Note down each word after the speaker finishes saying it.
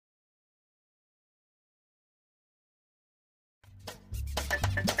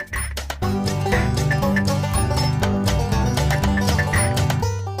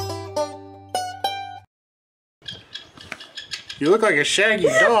You look like a shaggy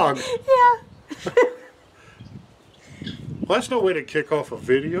dog. Yeah. Well, that's no way to kick off a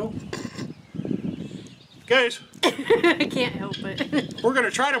video. Guys, I can't help it. we're going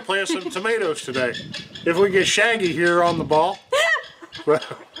to try to plant some tomatoes today. If we get Shaggy here on the ball. Well,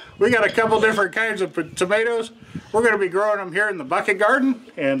 we got a couple different kinds of tomatoes. We're going to be growing them here in the bucket garden,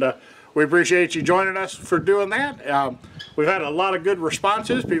 and we appreciate you joining us for doing that. We've had a lot of good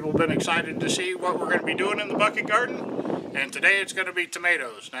responses. People have been excited to see what we're going to be doing in the bucket garden, and today it's going to be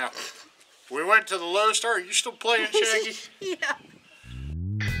tomatoes. Now, we went to the Lowe's store. Are you still playing, Shaggy? Yeah.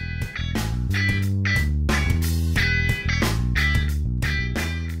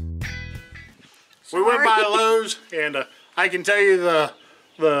 We went by Lowe's, and I can tell you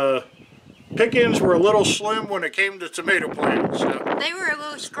the pickings were a little slim when it came to tomato plants. So They were a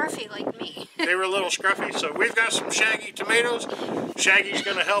little scruffy like me. they were a little scruffy. So we've got some Shaggy tomatoes. Shaggy's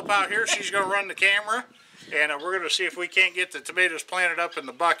going to help out here. She's going to run the camera, and we're going to see if we can't get the tomatoes planted up in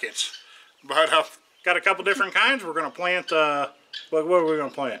the buckets. But got a couple different kinds. We're going to plant. What are we going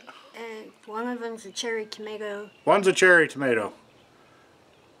to plant? One of them's a cherry tomato. One's a cherry tomato.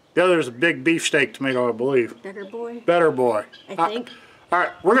 The other is a big beefsteak tomato, I believe. Better boy. Better boy. I think. All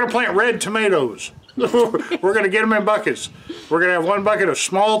right, we're going to plant red tomatoes. We're going to get them in buckets. We're going to have one bucket of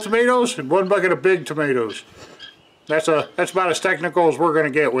small tomatoes and one bucket of big tomatoes. That's about as technical as we're going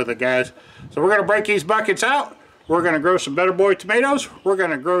to get with it, guys. So we're going to break these buckets out. We're going to grow some Better Boy tomatoes. We're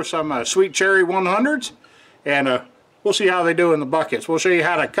going to grow some Sweet Cherry 100s. And we'll see how they do in the buckets. We'll show you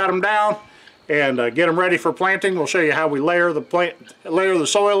how to cut them down and get them ready for planting. We'll show you how we layer the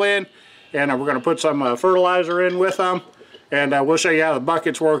soil in. And we're going to put some fertilizer in with them. And we'll show you how the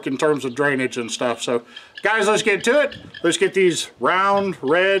buckets work in terms of drainage and stuff. So, guys, let's get to it. Let's get these round,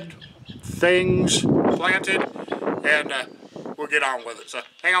 red things planted, and we'll get on with it. So,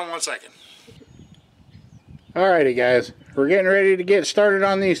 hang on one second. Alrighty, guys. We're getting ready to get started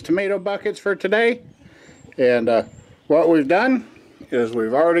on these tomato buckets for today. And what we've done is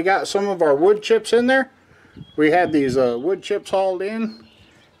we've already got some of our wood chips in there. We had these wood chips hauled in.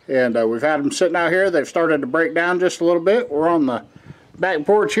 And we've had them sitting out here. They've started to break down just a little bit. We're on the back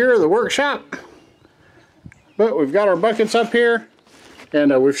porch here of the workshop. But we've got our buckets up here.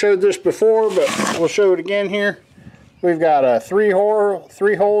 And we've showed this before, but we'll show it again here. We've got three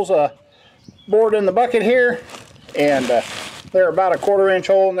holes bored in the bucket here. And they're about a 1/4 inch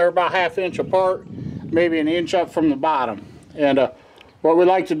hole, and they're about 1/2 inch apart, maybe an inch up from the bottom. And what we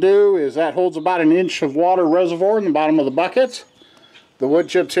like to do is that holds about an inch of water reservoir in the bottom of the buckets. The wood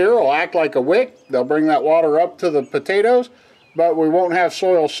chips here will act like a wick. They'll bring that water up to the potatoes, but we won't have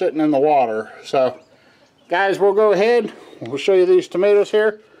soil sitting in the water. So, guys, we'll go ahead. We'll show you these tomatoes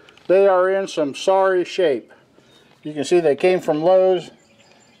here. They are in some sorry shape. You can see they came from Lowe's.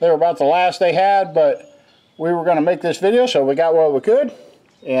 They were about the last they had, but we were going to make this video, so we got what we could.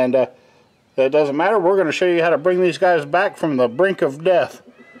 And that doesn't matter. We're going to show you how to bring these guys back from the brink of death.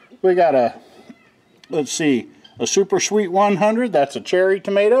 We got a, let's see, a Super Sweet 100, that's a cherry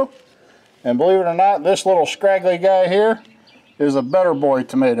tomato. And believe it or not, this little scraggly guy here is a Better Boy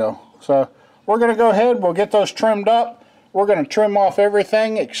tomato. So we're going to go ahead, we'll get those trimmed up. We're going to trim off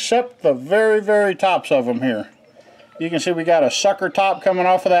everything except the very, very tops of them here. You can see we got a sucker top coming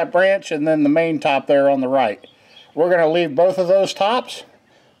off of that branch and then the main top there on the right. We're going to leave both of those tops.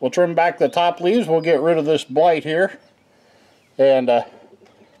 We'll trim back the top leaves. We'll get rid of this blight here. And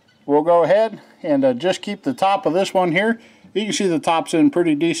we'll go ahead and just keep the top of this one here. You can see the top's in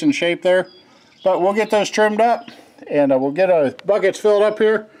pretty decent shape there. But we'll get those trimmed up, and we'll get our buckets filled up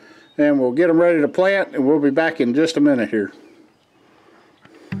here, and we'll get them ready to plant, and we'll be back in just a minute here.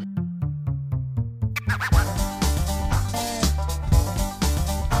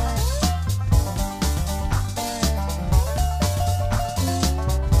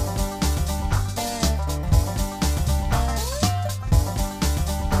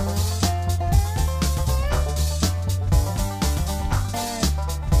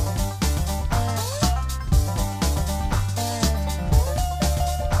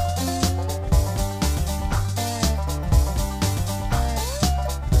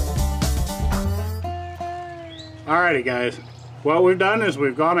 Alrighty, guys, what we've done is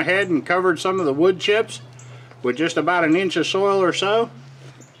we've gone ahead and covered some of the wood chips with just about an inch of soil or so.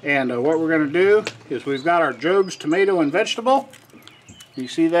 And what we're going to do is we've got our Job's tomato and vegetable. You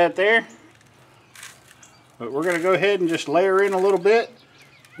see that there? But we're going to go ahead and just layer in a little bit.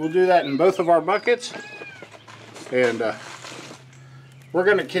 We'll do that in both of our buckets. And we're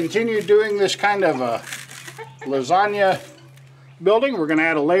going to continue doing this kind of lasagna building. We're going to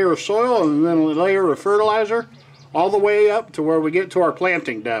add a layer of soil and then a layer of fertilizer all the way up to where we get to our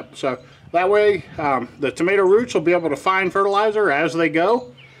planting depth. So That way the tomato roots will be able to find fertilizer as they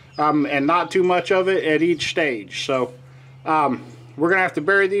go, and not too much of it at each stage. So we're gonna have to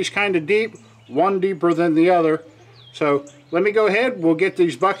bury these kind of deep, one deeper than the other. So let me go ahead, we'll get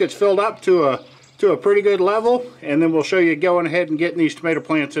these buckets filled up to a pretty good level, and then we'll show you going ahead and getting these tomato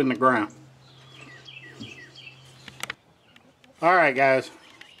plants in the ground. Alright guys,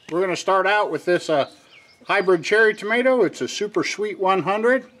 we're going to start out with this hybrid cherry tomato. It's a Super Sweet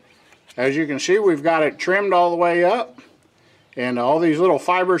 100. As you can see, we've got it trimmed all the way up, and all these little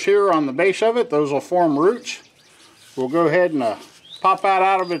fibers here on the base of it, those will form roots. We'll go ahead and pop that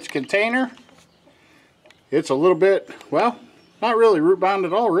out of its container. It's a little bit, well, not really root bound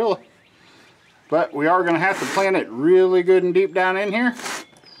at all really, but we are going to have to plant it really good and deep down in here.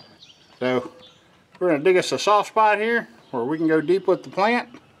 So we're going to dig us a soft spot here where we can go deep with the plant,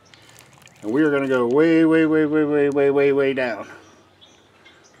 and we are going to go way down.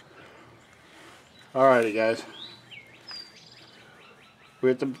 Alrighty guys,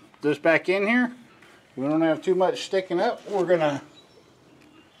 with this back in here, we don't have too much sticking up. We're going to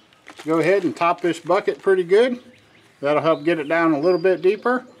go ahead and top this bucket pretty good. That'll help get it down a little bit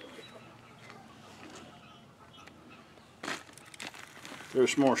deeper.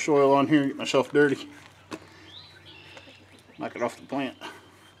 There's some more soil on here, get myself dirty. Knock it off the plant.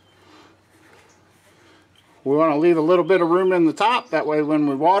 We want to leave a little bit of room in the top, that way when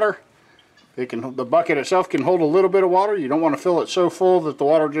we water, the bucket itself can hold a little bit of water. You don't want to fill it so full that the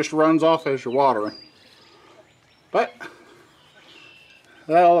water just runs off as you're watering. But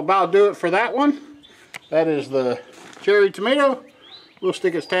that'll about do it for that one. That is the cherry tomato. We'll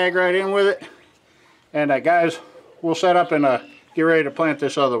stick its tag right in with it. And guys, we'll set up and get ready to plant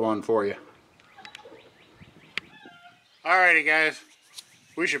this other one for you. Alrighty guys,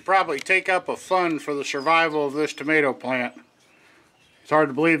 we should probably take up a fund for the survival of this tomato plant. It's hard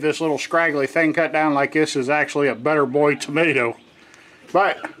to believe this little scraggly thing cut down like this is actually a better boy tomato.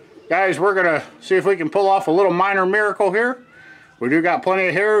 But guys, we're gonna see if we can pull off a little minor miracle here. We do got plenty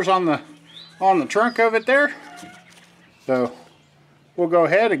of hairs on the trunk of it there. So we'll go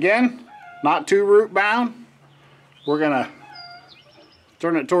ahead again, not too root bound. We're gonna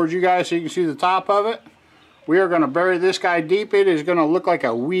turn it towards you guys so you can see the top of it. We are going to bury this guy deep. It is going to look like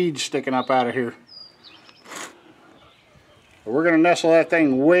a weed sticking up out of here. We're going to nestle that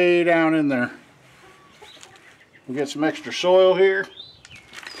thing way down in there. We'll get some extra soil here.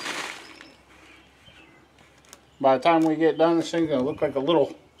 By the time we get done, this thing's going to look like a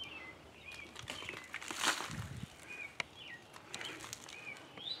little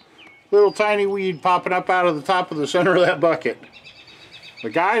tiny weed popping up out of the top of the center of that bucket.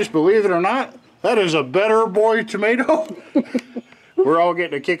 But guys, believe it or not, that is a better boy tomato. We're all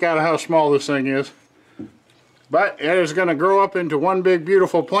getting a kick out of how small this thing is. But it is going to grow up into one big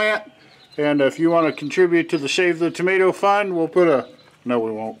beautiful plant. And if you want to contribute to the Save the Tomato Fund, we'll put a... No,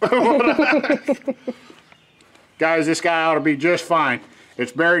 we won't. Guys, this guy ought to be just fine.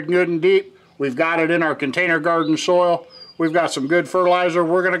 It's buried good and deep. We've got it in our container garden soil. We've got some good fertilizer.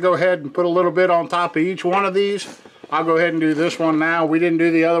 We're going to go ahead and put a little bit on top of each one of these. I'll go ahead and do this one now. We didn't do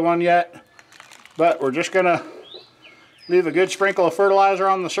the other one yet. But we're just going to leave a good sprinkle of fertilizer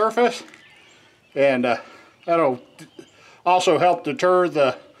on the surface. And that'll also help deter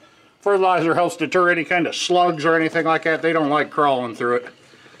the... Fertilizer helps deter any kind of slugs or anything like that. They don't like crawling through it.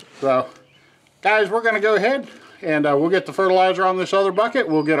 So, guys, we're going to go ahead and we'll get the fertilizer on this other bucket.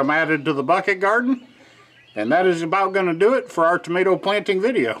 We'll get them added to the bucket garden. And that is about going to do it for our tomato planting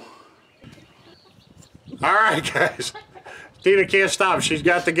video. Alright guys, Tina can't stop, she's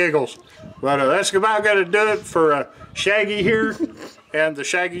got the giggles. But that's about going to do it for Shaggy here and the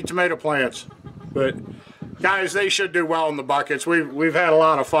Shaggy tomato plants. But guys, they should do well in the buckets. We've had a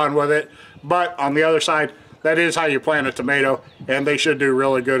lot of fun with it. But on the other side, that is how you plant a tomato, and they should do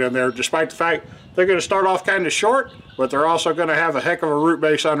really good in there, despite the fact they're going to start off kind of short, but they're also going to have a heck of a root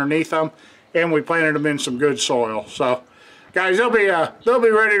base underneath them, and we planted them in some good soil. So guys, they'll be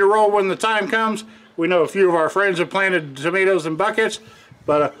ready to roll when the time comes. We know a few of our friends have planted tomatoes in buckets,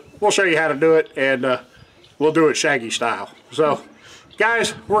 but we'll show you how to do it, and we'll do it Shaggy style. So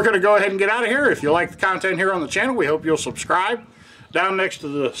guys, we're going to go ahead and get out of here. If you like the content here on the channel, we hope you'll subscribe. Down next to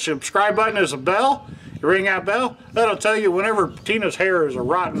the subscribe button is a bell. You ring that bell, that'll tell you whenever Tina's hair is a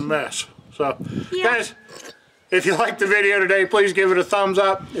rotten mess. So yeah. Guys, if you liked the video today, please give it a thumbs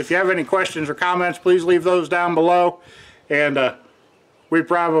up. If you have any questions or comments, please leave those down below. And we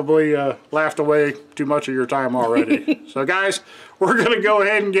probably laughed away too much of your time already. So guys, we're going to go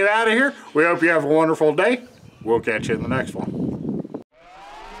ahead and get out of here. We hope you have a wonderful day. We'll catch you in the next one.